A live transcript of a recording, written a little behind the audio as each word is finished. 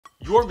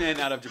your man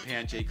out of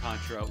Japan, Jay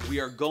Contra.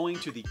 We are going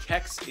to the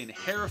CEX in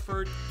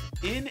Hereford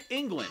in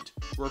England.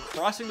 We're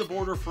crossing the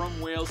border from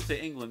Wales to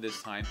England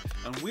this time,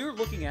 and we're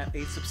looking at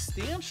a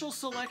substantial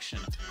selection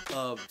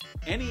of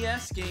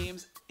NES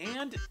games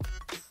and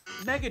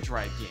Mega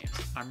Drive games.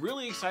 I'm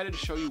really excited to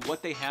show you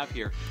what they have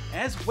here,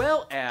 as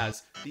well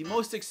as the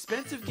most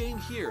expensive game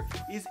here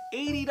is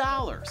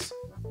 $80.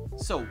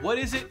 So what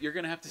is it? You're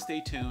going to have to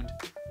stay tuned.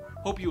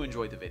 Hope you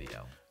enjoyed the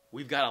video.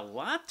 We've got a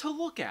lot to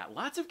look at.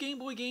 Lots of Game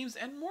Boy games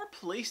and more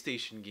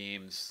PlayStation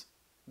games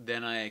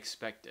than I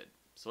expected.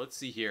 So let's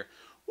see here.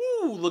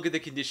 Woo, look at the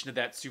condition of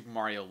that Super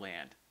Mario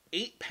Land.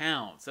 8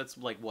 pounds. That's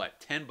like, what,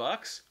 10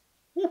 bucks?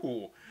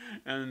 Woo!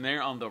 And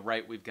there on the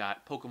right, we've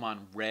got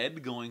Pokemon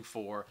Red going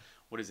for,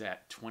 what is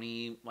that,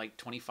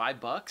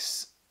 25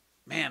 bucks?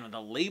 Man, and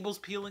the label's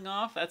peeling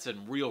off, that's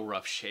in real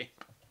rough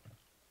shape.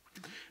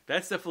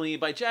 That's definitely,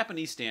 by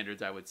Japanese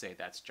standards, I would say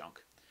that's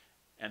junk.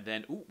 And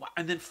then,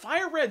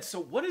 Fire Red. So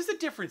what is the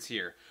difference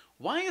here?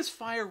 Why is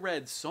Fire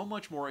Red so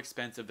much more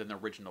expensive than the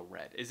original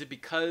Red? Is it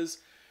because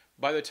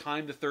by the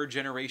time the third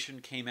generation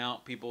came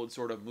out, people had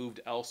sort of moved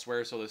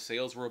elsewhere, so the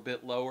sales were a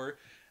bit lower?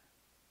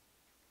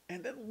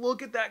 And then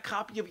look at that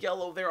copy of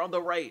Yellow there on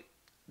the right.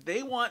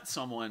 They want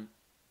someone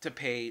to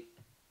pay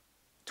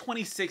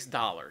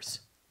 $26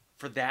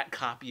 for that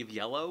copy of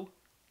Yellow?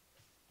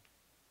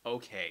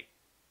 Okay,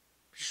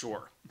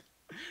 sure.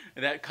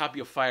 That copy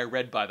of Fire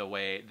Red, by the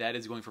way, that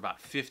is going for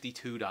about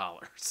 $52.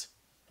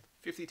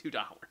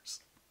 $52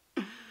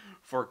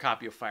 for a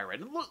copy of Fire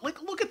Red. And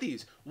look at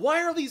these.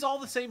 Why are these all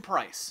the same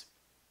price?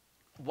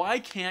 Why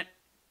can't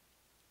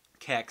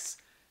CEX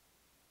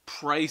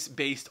price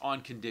based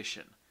on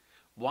condition?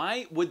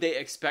 Why would they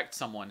expect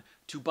someone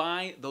to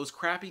buy those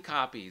crappy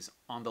copies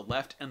on the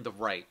left and the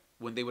right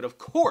when they would, of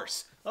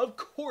course,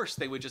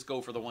 they would just go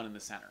for the one in the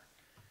center?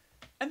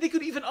 And they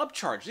could even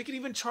upcharge. They could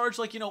even charge,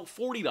 like,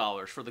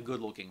 $40 for the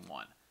good-looking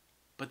one.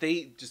 But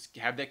they just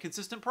have that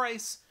consistent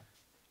price.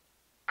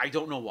 I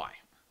don't know why.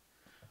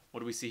 What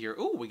do we see here?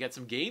 Ooh, we got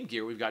some Game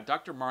Gear. We've got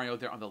Dr. Mario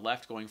there on the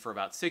left going for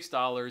about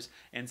 $6.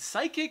 And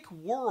Psychic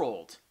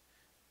World,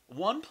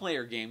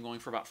 one-player game, going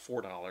for about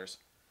 $4.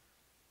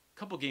 A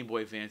couple Game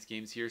Boy Advance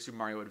games here. Super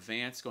Mario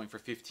Advance going for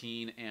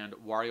 $15. And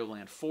Wario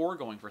Land 4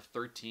 going for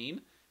 $13.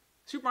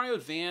 Super Mario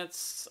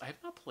Advance, I have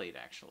not played,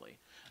 actually.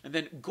 And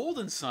then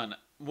Golden Sun,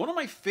 one of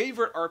my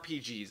favorite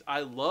RPGs.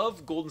 I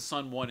love Golden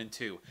Sun 1 and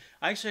 2.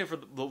 I actually have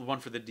the one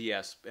for the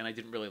DS, and I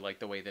didn't really like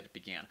the way that it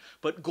began.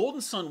 But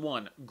Golden Sun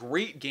 1,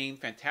 great game,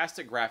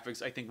 fantastic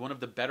graphics. I think one of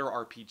the better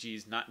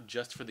RPGs, not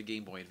just for the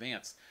Game Boy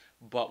Advance,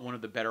 but one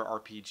of the better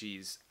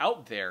RPGs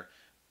out there.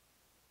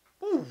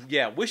 Ooh,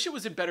 yeah, wish it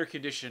was in better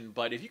condition,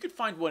 but if you could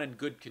find one in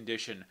good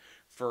condition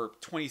for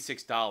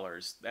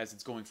 $26, as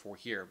it's going for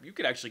here, you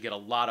could actually get a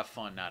lot of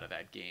fun out of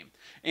that game.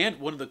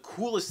 And one of the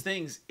coolest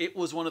things, it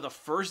was one of the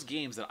first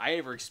games that I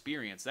ever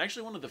experienced,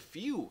 actually one of the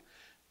few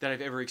that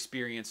I've ever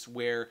experienced,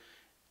 where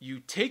you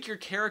take your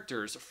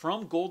characters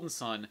from Golden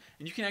Sun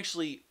and you can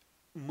actually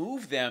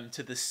move them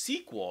to the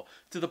sequel,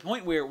 to the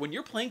point where when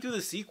you're playing through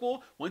the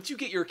sequel, once you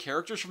get your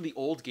characters from the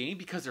old game,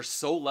 because they're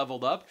so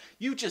leveled up,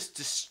 you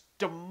just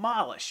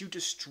demolish, you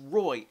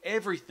destroy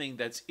everything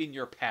that's in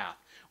your path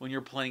when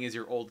you're playing as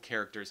your old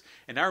characters.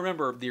 And I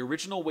remember the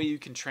original way you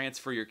can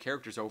transfer your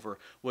characters over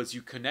was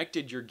you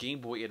connected your Game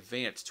Boy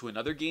Advance to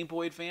another Game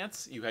Boy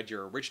Advance. You had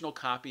your original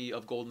copy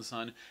of Golden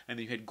Sun, and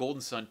then you had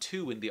Golden Sun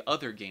 2 in the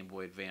other Game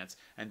Boy Advance,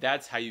 and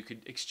that's how you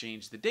could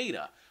exchange the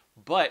data.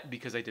 But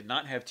because I did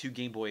not have two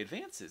Game Boy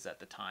Advances at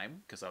the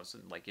time, because I was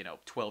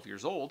 12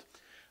 years old,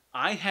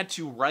 I had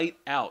to write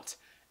out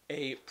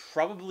a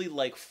probably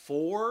like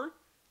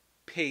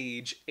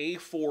 4-page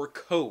A4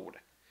 code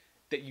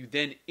that you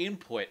then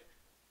input.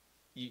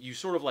 You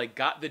sort of like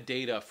got the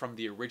data from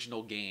the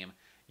original game,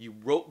 you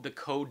wrote the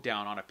code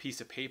down on a piece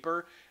of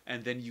paper,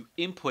 and then you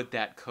input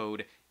that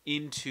code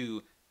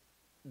into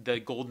the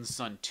Golden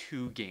Sun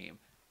 2 game.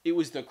 It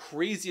was the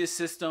craziest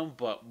system,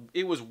 but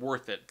it was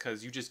worth it,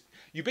 because you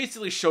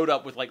basically showed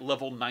up with like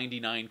level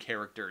 99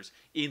 characters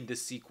in the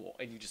sequel,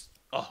 and you just,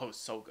 oh,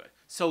 so good.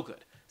 So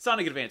good.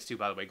 Sonic Advance 2,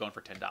 by the way, going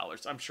for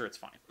 $10. I'm sure it's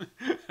fine.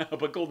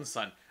 But Golden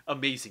Sun,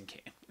 amazing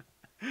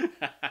game.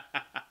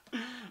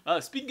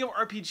 Speaking of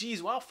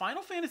RPGs, wow,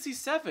 Final Fantasy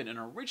VII, an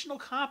original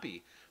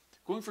copy,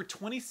 going for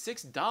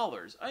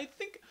 $26. I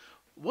think,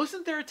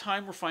 wasn't there a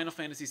time where Final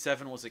Fantasy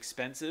VII was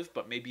expensive,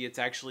 but maybe it's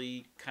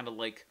actually kind of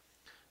like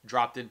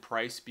dropped in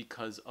price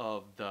because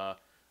of the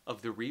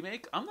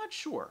remake? I'm not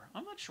sure.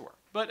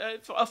 But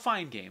a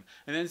fine game.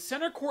 And then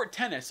Center Court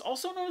Tennis,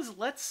 also known as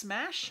Let's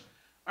Smash,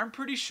 I'm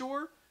pretty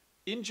sure,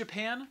 in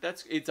Japan.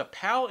 It's a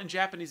PAL and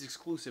Japanese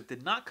exclusive.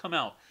 Did not come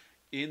out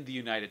in the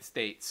United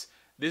States.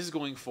 This is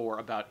going for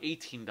about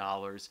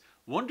 $18.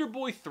 Wonder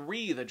Boy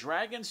 3, The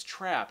Dragon's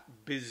Trap.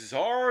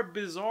 Bizarre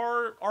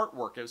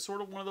artwork. It was sort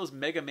of one of those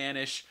Mega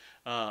Man-ish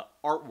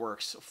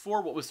artworks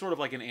for what was sort of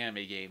like an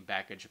anime game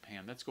back in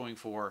Japan. That's going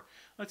for,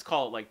 let's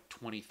call it like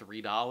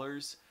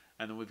 $23.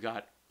 And then we've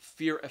got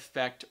Fear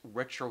Effect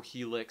Retro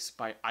Helix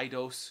by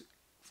Eidos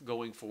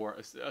going for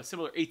a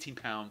similar 18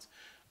 pounds.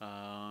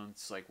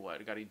 It's like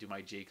what? I got to do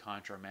my J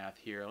Contra math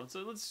here. Let's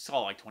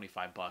call it like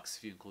 $25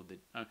 if you include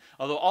the.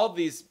 Although all of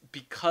these,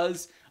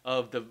 because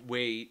of the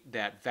way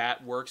that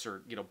VAT works,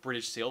 or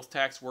British sales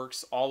tax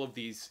works, all of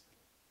these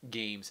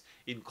games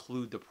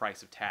include the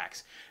price of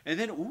tax. And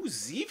then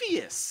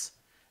Xevious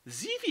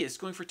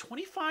going for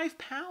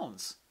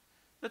 £25.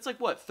 That's like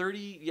what,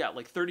 30? Yeah,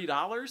 like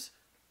 $30.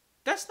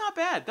 That's not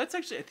bad. That's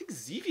actually, I think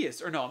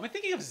Xevious, or no, am I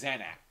thinking of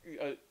Xanac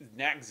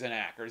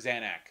or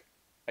Xanac?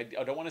 I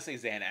don't want to say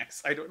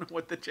Xanax. I don't know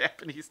what the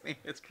Japanese name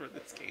is for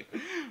this game.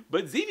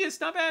 But Xevious,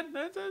 not bad.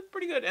 That's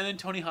pretty good. And then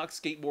Tony Hawk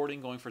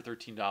Skateboarding going for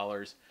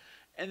 $13.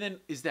 And then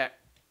is that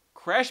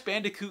Crash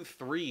Bandicoot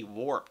 3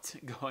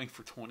 Warped going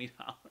for $20.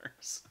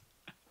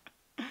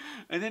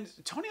 And then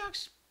Tony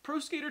Hawk's Pro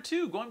Skater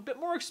 2 going a bit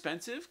more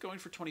expensive, going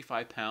for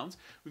 £25.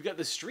 We've got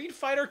the Street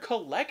Fighter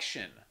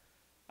Collection.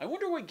 I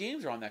wonder what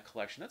games are on that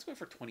collection. That's going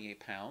for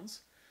 £28.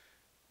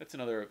 That's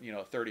another,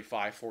 $35,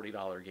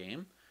 $40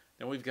 game.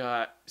 Then we've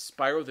got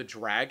Spyro the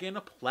Dragon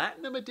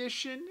Platinum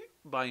Edition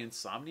by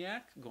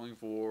Insomniac going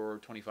for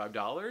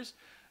 $25.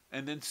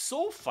 And then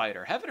Soul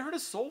Fighter. Haven't heard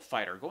of Soul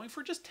Fighter, going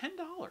for just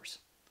 $10.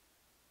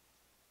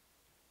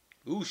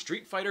 Ooh,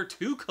 Street Fighter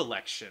 2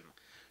 Collection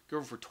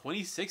going for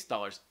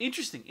 $26.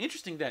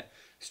 Interesting that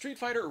Street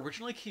Fighter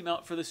originally came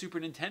out for the Super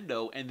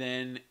Nintendo, and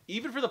then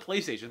even for the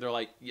PlayStation, they're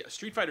like, yeah,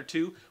 Street Fighter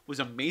 2 was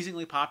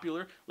amazingly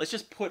popular. Let's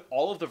just put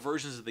all of the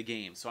versions of the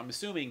game. So I'm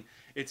assuming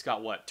it's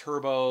got what,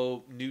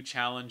 Turbo, New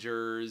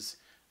Challengers,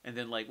 and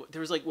then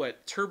there was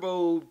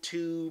Turbo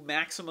 2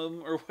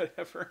 Maximum or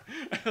whatever.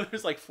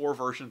 There's like 4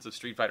 versions of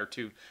Street Fighter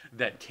 2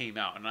 that came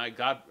out, and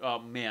oh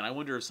man, I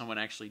wonder if someone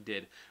actually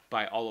did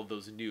buy all of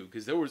those new,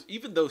 because there was,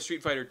 even though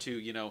Street Fighter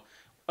 2,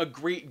 a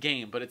great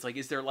game, but it's like,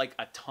 is there like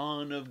a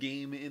ton of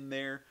game in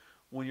there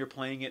when you're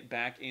playing it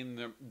back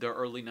in the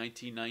early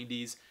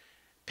 1990s?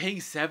 Paying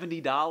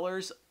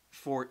 $70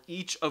 for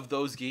each of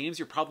those games,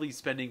 you're probably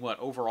spending what,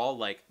 overall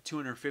like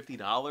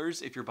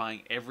 $250 if you're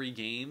buying every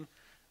game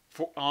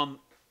on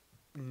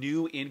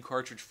new in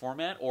cartridge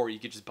format, or you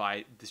could just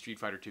buy the Street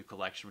Fighter 2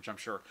 collection, which I'm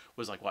sure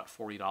was like what,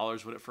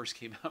 $40 when it first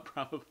came out,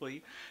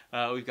 probably.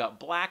 We've got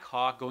Black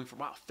Hawk going for,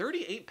 wow,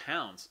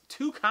 £38.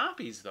 2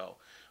 copies though.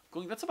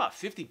 That's about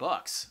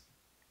 $50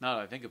 now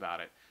that I think about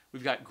it.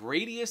 We've got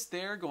Gradius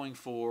there going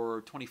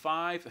for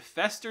 $25.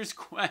 Fester's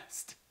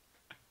Quest,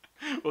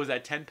 what was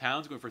that, £10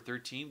 going for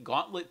 $13.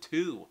 Gauntlet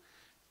 2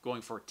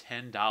 going for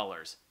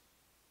 $10.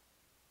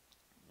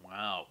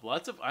 Wow,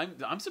 lots of.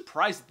 I'm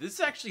surprised this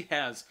actually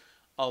has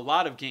a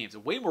lot of games,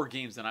 way more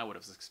games than I would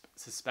have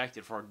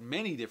suspected for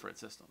many different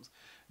systems.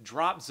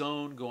 Drop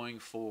Zone going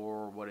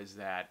for, what is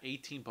that,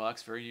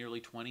 $18, very nearly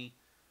 20.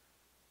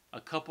 A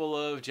couple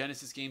of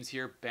Genesis games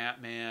here,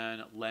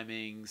 Batman,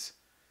 Lemmings.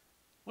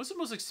 What's the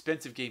most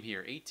expensive game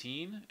here?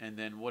 18? And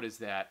then what is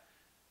that?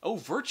 Oh,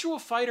 Virtua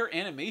Fighter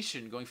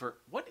Animation going for,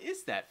 what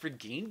is that? For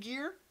Game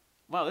Gear?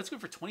 Wow, that's going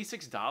for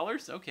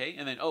 $26? Okay.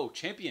 And then, oh,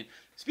 Champion.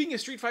 Speaking of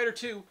Street Fighter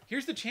 2,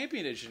 here's the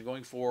Champion Edition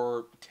going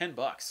for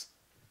 $10.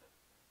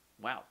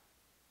 Wow.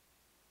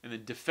 And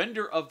then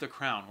Defender of the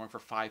Crown going for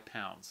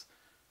 £5.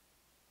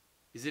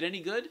 Is it any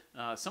good?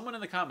 Someone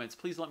in the comments,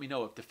 please let me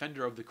know if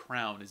Defender of the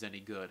Crown is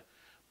any good.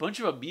 Bunch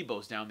of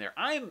amiibos down there.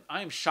 I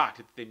am shocked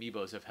that the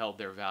amiibos have held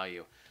their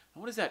value.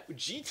 And what is that?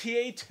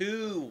 GTA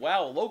 2.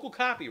 Wow, local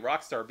copy.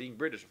 Rockstar being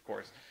British, of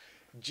course.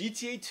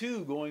 GTA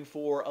 2 going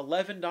for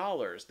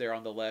 $11 there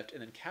on the left.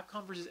 And then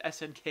Capcom vs.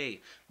 SNK.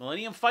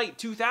 Millennium Fight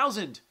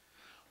 2000.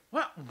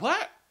 What?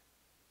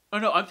 Oh,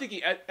 no, I'm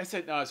thinking... I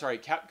said... No, sorry.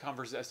 Capcom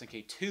vs.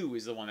 SNK 2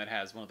 is the one that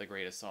has one of the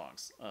greatest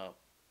songs.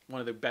 One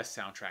of the best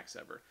soundtracks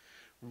ever.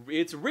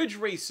 It's Ridge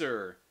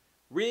Racer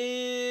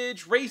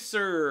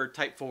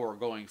Type 4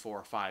 going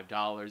for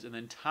 $5. And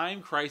then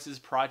Time Crisis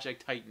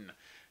Project Titan.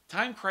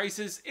 Time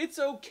Crisis, it's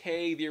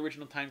okay, the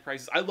original Time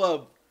Crisis. I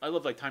love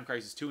like Time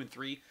Crisis 2 and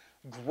 3.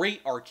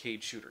 Great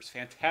arcade shooters.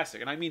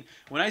 Fantastic. And I mean,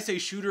 when I say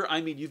shooter,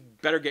 I mean you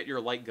better get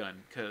your light gun,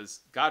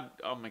 because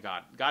oh my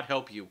God, God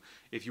help you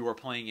if you are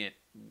playing it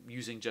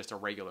using just a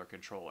regular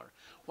controller.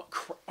 What,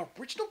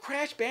 original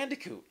Crash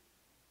Bandicoot?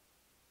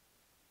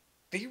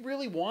 They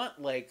really want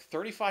like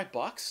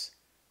 $35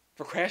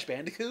 for Crash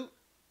Bandicoot?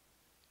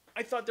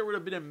 I thought there would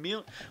have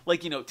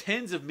been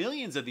tens of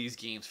millions of these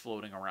games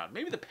floating around.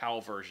 Maybe the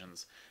PAL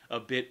version's a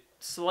bit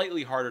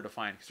slightly harder to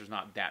find because there's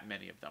not that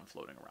many of them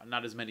floating around.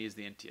 Not as many as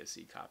the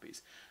NTSC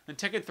copies. And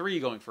Tekken 3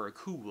 going for a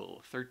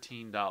cool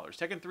 $13.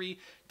 Tekken 3,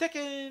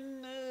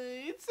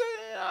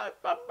 I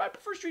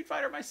prefer Street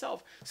Fighter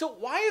myself. So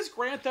why is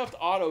Grand Theft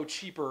Auto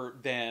cheaper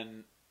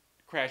than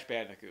Crash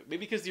Bandicoot?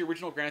 Maybe because the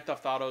original Grand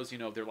Theft Autos,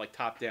 they're like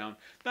top down,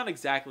 not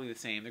exactly the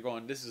same.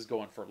 This is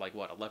going for like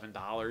what,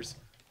 $11?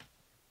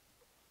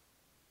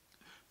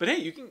 But hey,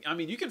 you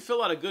can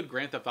fill out a good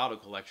Grand Theft Auto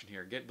collection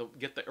here. Get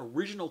the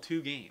original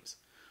 2 games.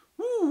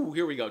 Woo!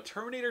 Here we go.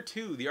 Terminator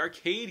 2, the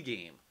arcade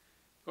game,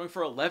 going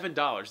for $11.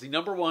 The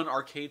 #1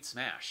 arcade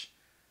smash.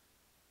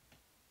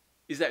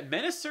 Is that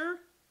Menager?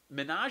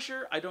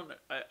 I don't know.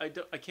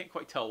 I can't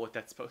quite tell what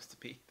that's supposed to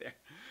be there.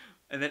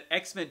 And then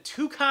X-Men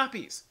 2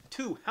 copies.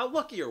 2. How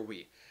lucky are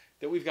we?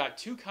 that we've got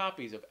 2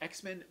 copies of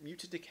X-Men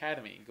Mutant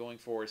Academy going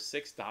for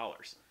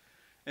 $6.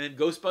 And then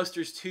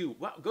Ghostbusters 2.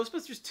 Wow,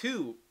 Ghostbusters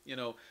 2, you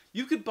know,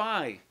 you could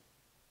buy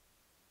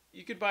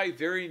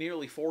very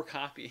nearly 4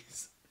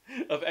 copies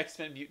of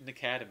X-Men Mutant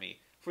Academy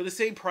for the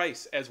same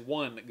price as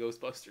one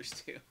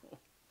Ghostbusters 2.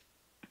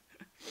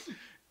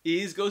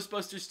 Is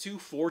Ghostbusters 2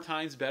 4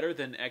 times better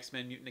than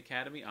X-Men Mutant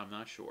Academy? I'm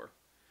not sure.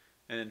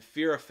 And then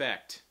Fear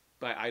Effect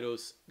by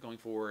Eidos going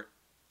for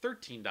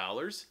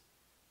 $13.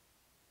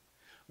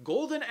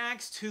 Golden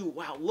Axe 2.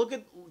 Wow, look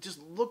at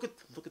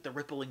the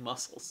rippling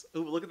muscles.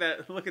 Ooh, look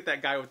at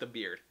that guy with the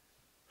beard.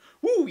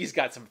 Woo, he's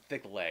got some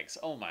thick legs.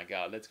 Oh my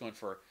god, that's going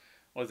for,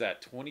 what is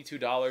that,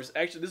 $22?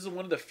 Actually, this is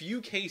one of the few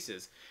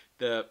cases,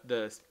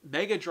 the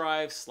Mega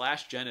Drive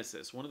 /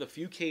 Genesis, one of the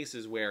few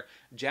cases where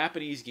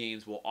Japanese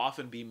games will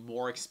often be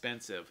more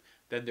expensive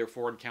than their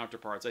foreign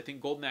counterparts. I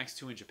think Golden Axe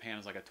 2 in Japan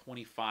is like a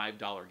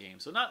 $25 game.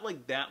 So not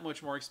like that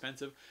much more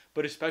expensive,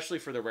 but especially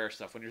for the rare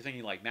stuff. When you're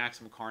thinking like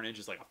Maximum Carnage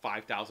is like a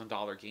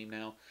 $5,000 game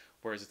now,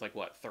 whereas it's like,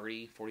 what,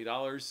 $30,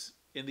 $40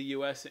 in the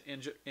US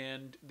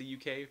and the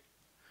UK.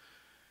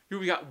 Here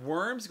we got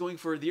Worms going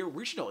for the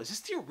original. Is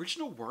this the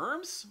original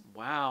Worms?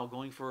 Wow,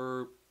 going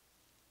for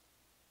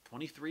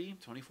 $23,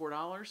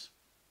 $24.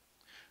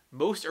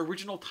 Most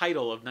original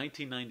title of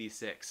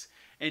 1996.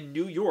 And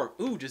New York.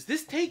 Ooh, does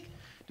this take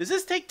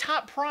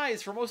top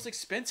prize for most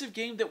expensive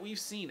game that we've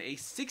seen? A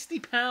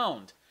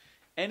 60-pound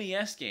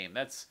NES game.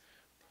 That's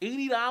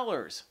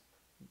 $80.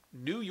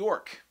 New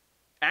York.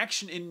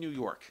 Action in New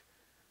York.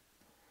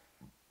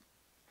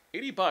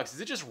 $80. Is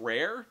it just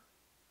rare?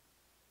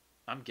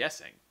 I'm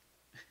guessing.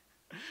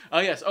 Oh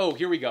yes. Oh,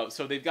 here we go.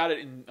 So they've got it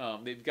in.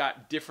 They've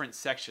got different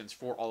sections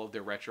for all of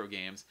their retro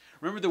games.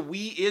 Remember, the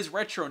Wii is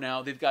retro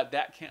now. They've got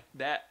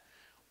that.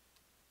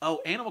 Oh,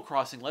 Animal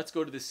Crossing. Let's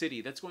Go to the City.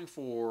 That's going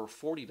for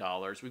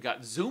 $40. We've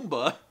got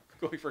Zumba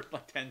going for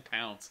like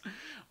 £10.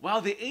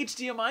 Wow, the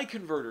HDMI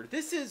converter.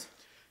 This is,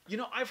 you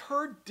know, I've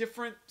heard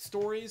different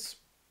stories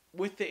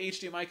with the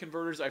HDMI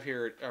converters. I've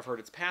heard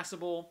it's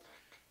passable.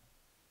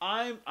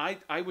 I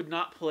would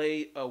not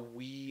play a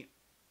Wii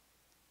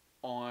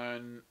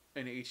on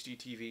an HD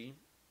TV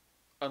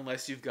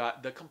unless you've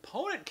got the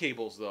component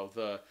cables, though.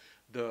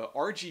 The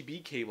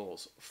RGB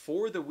cables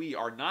for the Wii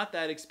are not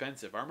that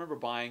expensive. I remember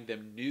buying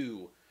them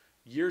new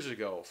years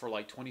ago for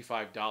like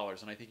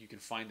 $25, and I think you can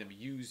find them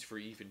used for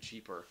even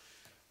cheaper.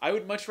 I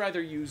would much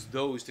rather use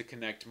those to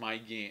connect my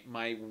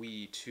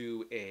Wii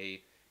to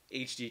a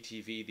HD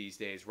TV these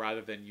days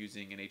rather than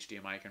using an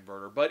HDMI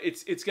converter. But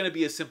it's going to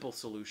be a simple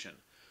solution.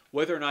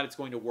 Whether or not it's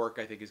going to work,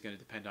 I think, is going to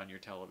depend on your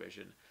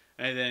television.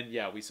 And then,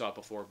 yeah, we saw it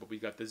before, but we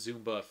got the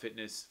Zumba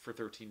Fitness for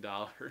 $13.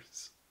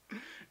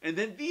 And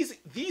then these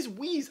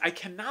Wiis, I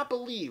cannot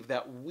believe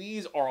that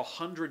Wiis are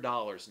 $100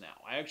 now.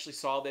 I actually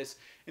saw this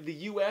in the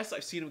US.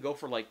 I've seen them go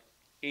for like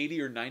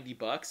 80 or 90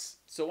 bucks.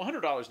 So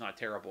 $100 is not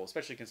terrible,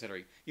 especially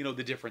considering, you know,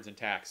 the difference in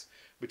tax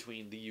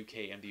between the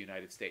UK and the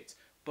United States.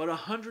 But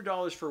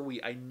 $100 for a Wii,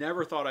 I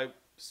never thought I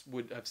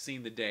would have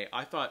seen the day.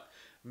 I thought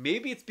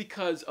maybe it's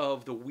because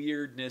of the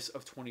weirdness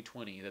of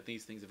 2020 that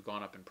these things have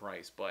gone up in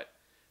price, but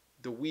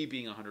the Wii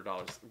being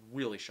 $100 is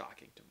really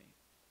shocking to me.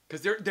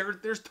 Because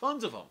there's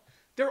tons of them.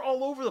 They're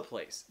all over the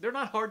place. They're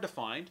not hard to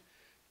find.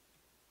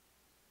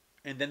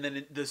 And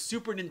then the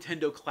Super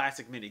Nintendo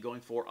Classic Mini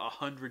going for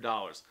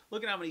 $100.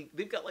 Look at how many.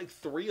 They've got like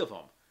 3 of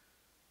them.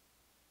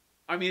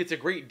 I mean, it's a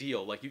great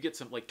deal. Like, you get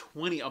some like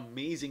 20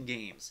 amazing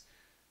games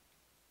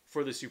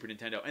for the Super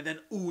Nintendo. And then,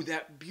 ooh,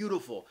 that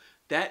beautiful.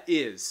 That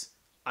is,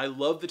 I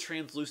love the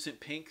translucent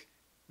pink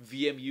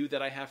VMU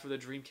that I have for the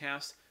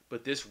Dreamcast.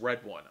 But this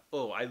red one,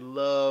 oh, I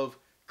love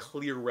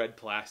clear red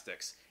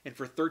plastics. And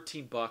for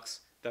 $13,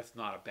 that's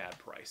not a bad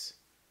price.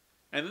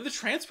 And then the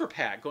transfer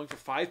pack going for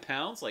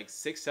 £5, like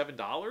 $6,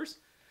 $7.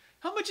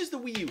 How much is the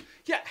Wii U?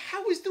 Yeah,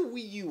 how is the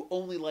Wii U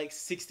only like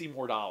 $60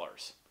 more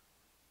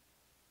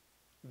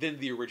than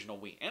the original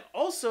Wii? And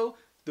also,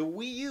 the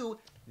Wii U,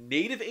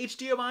 native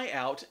HDMI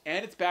out,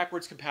 and it's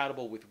backwards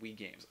compatible with Wii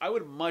games. I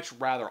would much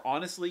rather,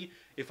 honestly,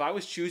 if I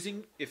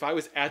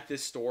was at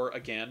this store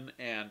again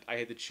and I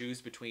had to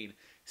choose between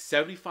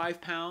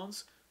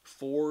 £75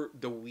 for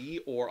the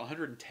Wii or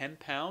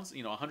 £110,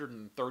 you know,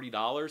 $130,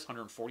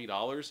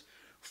 $140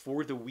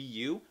 for the Wii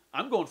U,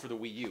 I'm going for the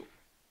Wii U.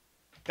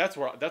 That's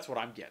what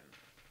I'm getting.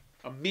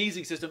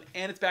 Amazing system,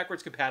 and it's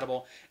backwards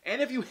compatible.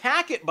 And if you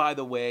hack it, by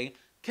the way,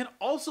 can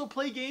also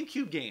play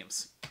GameCube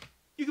games.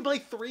 You can play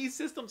 3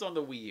 systems on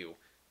the Wii U.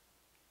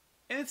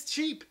 And it's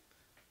cheap.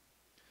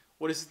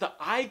 What is this? The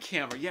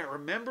iCamera. Yeah,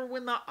 remember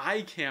when the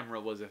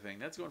iCamera was a thing?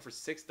 That's going for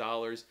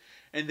 $6.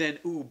 And then,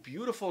 ooh,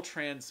 beautiful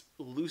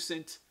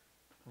translucent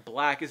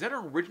black. Is that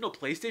an original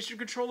PlayStation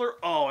controller?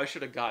 Oh, I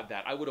should have got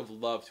that. I would have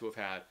loved to have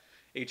had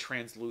a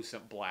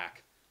translucent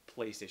black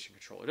PlayStation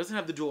controller. It doesn't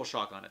have the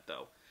DualShock on it,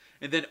 though.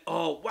 And then,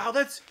 oh, wow,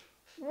 that's,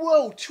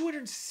 whoa,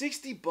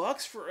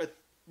 $260 for a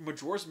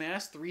Majora's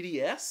Mask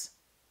 3DS?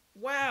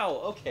 Wow,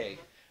 okay.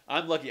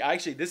 I'm lucky.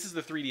 Actually, this is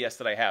the 3DS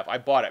that I have. I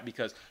bought it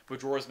because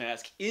Majora's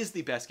Mask is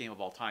the best game of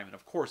all time. And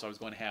of course, I was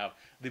going to have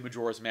the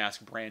Majora's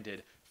Mask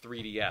branded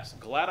 3DS.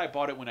 Glad I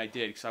bought it when I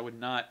did, because I would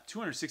not.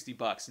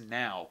 $260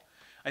 now.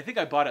 I think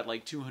I bought it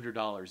like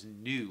 $200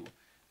 new.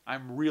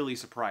 I'm really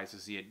surprised to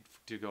see it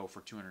to go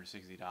for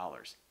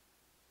 $260.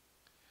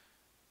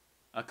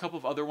 A couple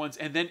of other ones,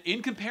 and then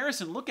in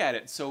comparison, look at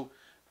it. So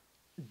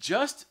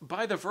just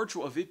by the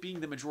virtue of it being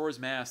the Majora's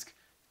Mask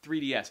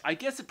 3DS, I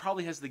guess it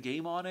probably has the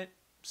game on it,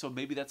 so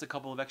maybe that's a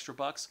couple of extra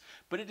bucks.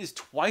 But it is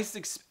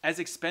twice as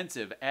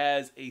expensive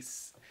as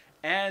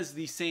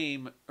the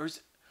same. Or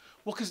is,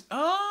 well, because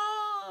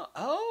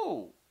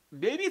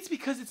maybe it's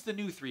because it's the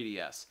new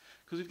 3DS.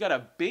 Because we've got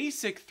a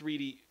basic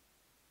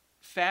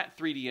fat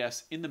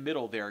 3DS in the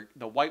middle there,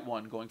 the white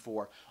one, going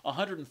for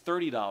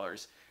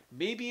 $130.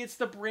 Maybe it's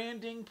the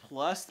branding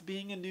plus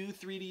being a new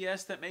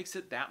 3DS that makes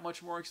it that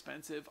much more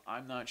expensive.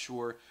 I'm not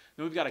sure.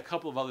 Then we've got a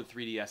couple of other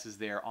 3DSs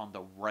there on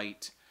the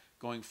right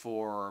going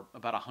for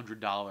about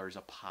 $100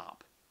 a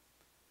pop.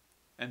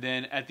 And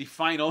then at the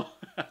final,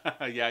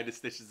 yeah, I just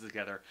stitched this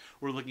together.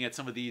 We're looking at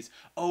some of these.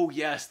 Oh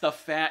yes, the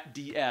fat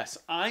DS.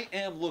 I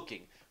am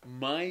looking.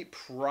 My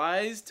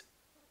prized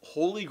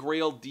Holy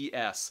Grail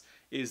DS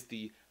is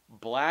the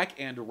black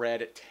and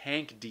red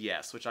Tank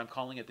DS, which I'm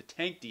calling it the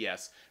Tank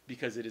DS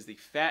because it is the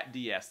fat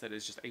DS that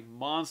is just a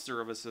monster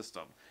of a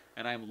system,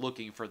 and I'm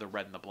looking for the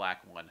red and the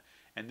black one.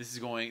 And this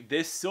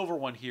silver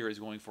one here is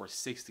going for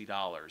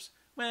 $60.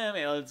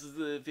 Well, it's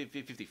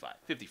 55.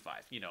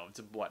 You know, it's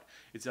what?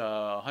 It's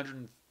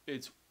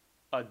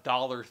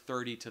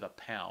 $1.30 to the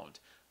pound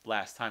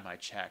last time I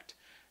checked,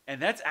 and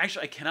that's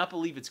actually, I cannot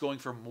believe it's going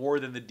for more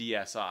than the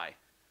DSi.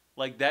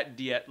 Like that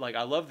like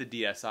I love the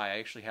DSi. I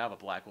actually have a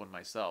black one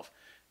myself.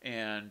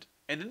 And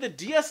then the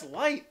DS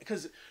Lite,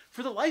 because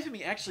for the life of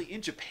me, actually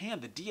in Japan,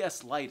 the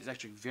DS Lite is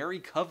actually very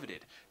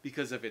coveted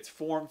because of its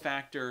form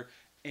factor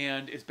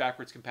and its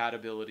backwards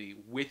compatibility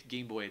with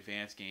Game Boy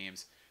Advance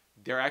games.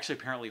 They're actually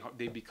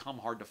they've become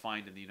hard to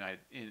find in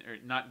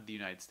not in the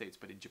United States,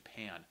 but in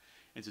Japan.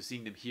 And so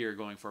seeing them here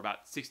going for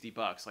about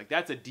 $60, like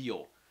that's a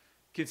deal,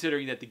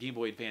 considering that the Game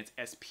Boy Advance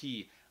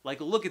SP,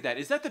 like look at that.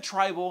 Is that the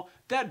tribal?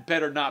 That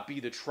better not be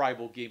the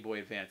tribal Game Boy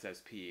Advance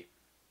SP.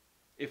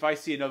 If I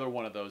see another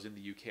one of those in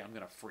the UK, I'm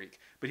going to freak.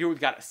 But here we've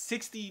got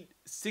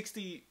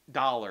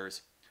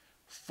 $60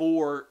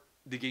 for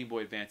the Game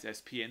Boy Advance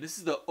SP. And this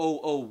is the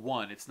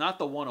 001. It's not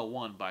the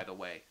 101, by the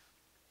way.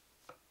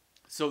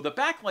 So the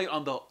backlight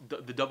on the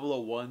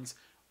 001s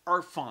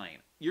are fine.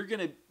 You're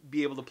going to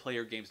be able to play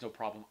your games no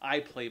problem.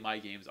 I play my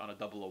games on a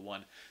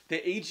 001. The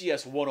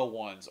AGS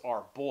 101s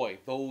are, boy,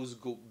 those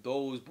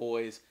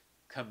boys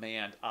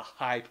command a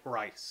high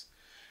price.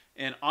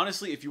 And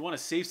honestly, if you want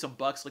to save some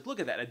bucks, like look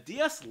at that. A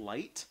DS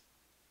Lite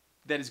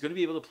that is going to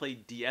be able to play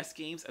DS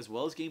games as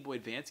well as Game Boy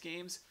Advance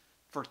games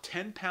for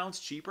 £10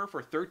 cheaper,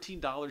 for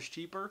 $13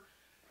 cheaper.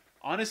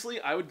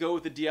 Honestly, I would go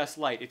with the DS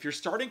Lite. If you're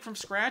starting from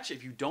scratch,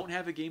 if you don't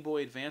have a Game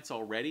Boy Advance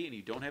already and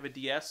you don't have a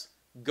DS,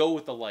 go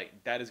with the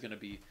Lite. That is going to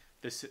be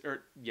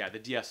the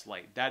DS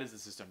Lite. That is the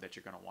system that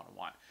you're going to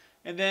want.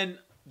 And then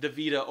the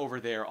Vita over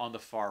there on the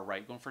far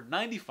right, going for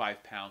 £95.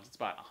 It's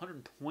about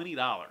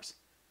 $120.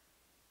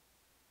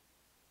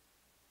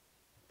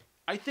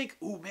 I think,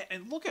 ooh man,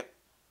 and look at,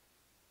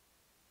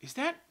 is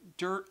that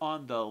dirt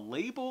on the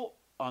label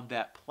on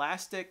that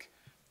plastic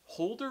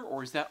holder,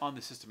 or is that on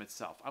the system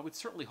itself? I would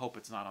certainly hope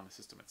it's not on the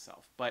system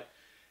itself. But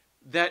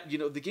that, you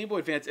know, the Game Boy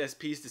Advance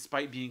SPs,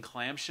 despite being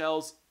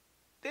clamshells,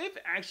 they've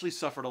actually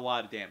suffered a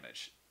lot of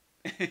damage.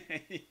 And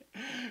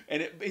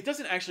it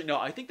doesn't actually, no,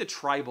 I think the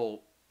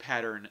tribal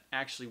pattern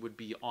actually would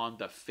be on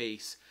the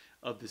face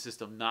of the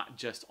system, not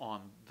just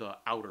on the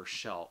outer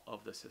shell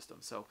of the system.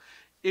 So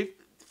if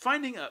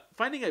finding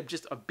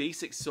just a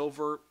basic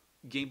silver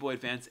Game Boy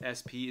Advance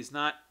SP is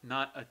not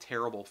a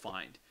terrible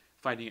find.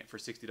 Finding it for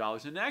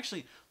 $60, and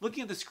actually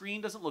looking at the screen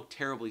doesn't look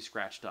terribly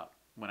scratched up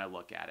when I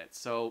look at it.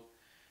 So,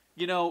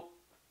 you know,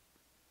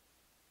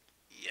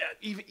 yeah,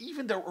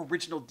 even the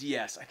original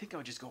DS, I think I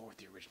would just go with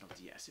the original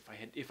DS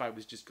if I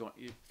was just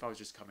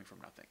coming from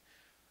nothing.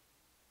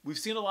 We've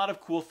seen a lot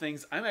of cool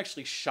things. I'm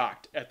actually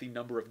shocked at the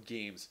number of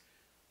games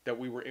that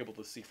we were able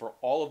to see for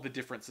all of the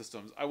different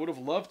systems. I would have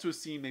loved to have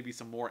seen maybe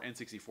some more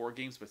N64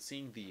 games, but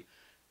seeing the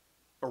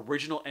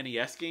original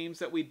NES games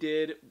that we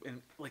did,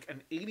 and like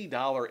an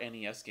 $80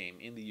 NES game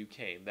in the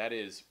UK, that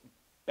is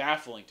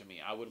baffling to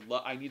me.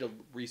 I need to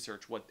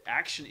research what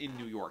Action in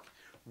New York,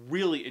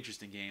 really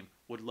interesting game.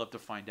 Would love to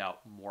find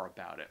out more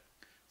about it.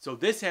 So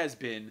this has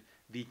been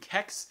the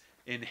CEX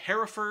in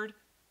Hereford,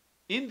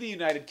 in the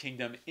United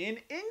Kingdom, in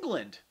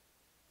England,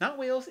 not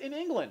Wales, in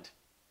England.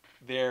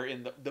 They're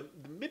in the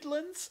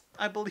Midlands,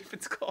 I believe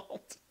it's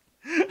called.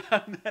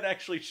 I'm not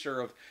actually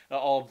sure of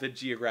all of the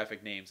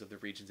geographic names of the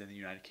regions in the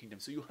United Kingdom,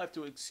 so you'll have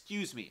to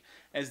excuse me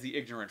as the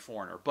ignorant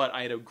foreigner. But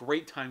I had a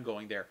great time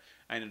going there,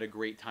 and had a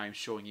great time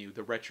showing you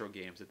the retro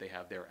games that they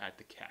have there at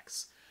the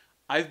CEX.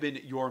 I've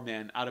been your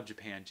man out of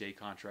Japan, Jay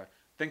Contra.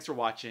 Thanks for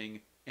watching,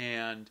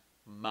 and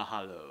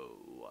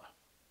mahalo.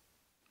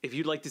 If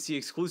you'd like to see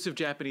exclusive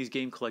Japanese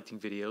game collecting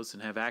videos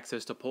and have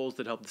access to polls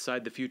that help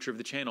decide the future of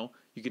the channel,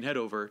 you can head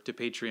over to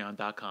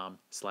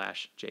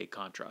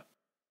patreon.com/jaycontra.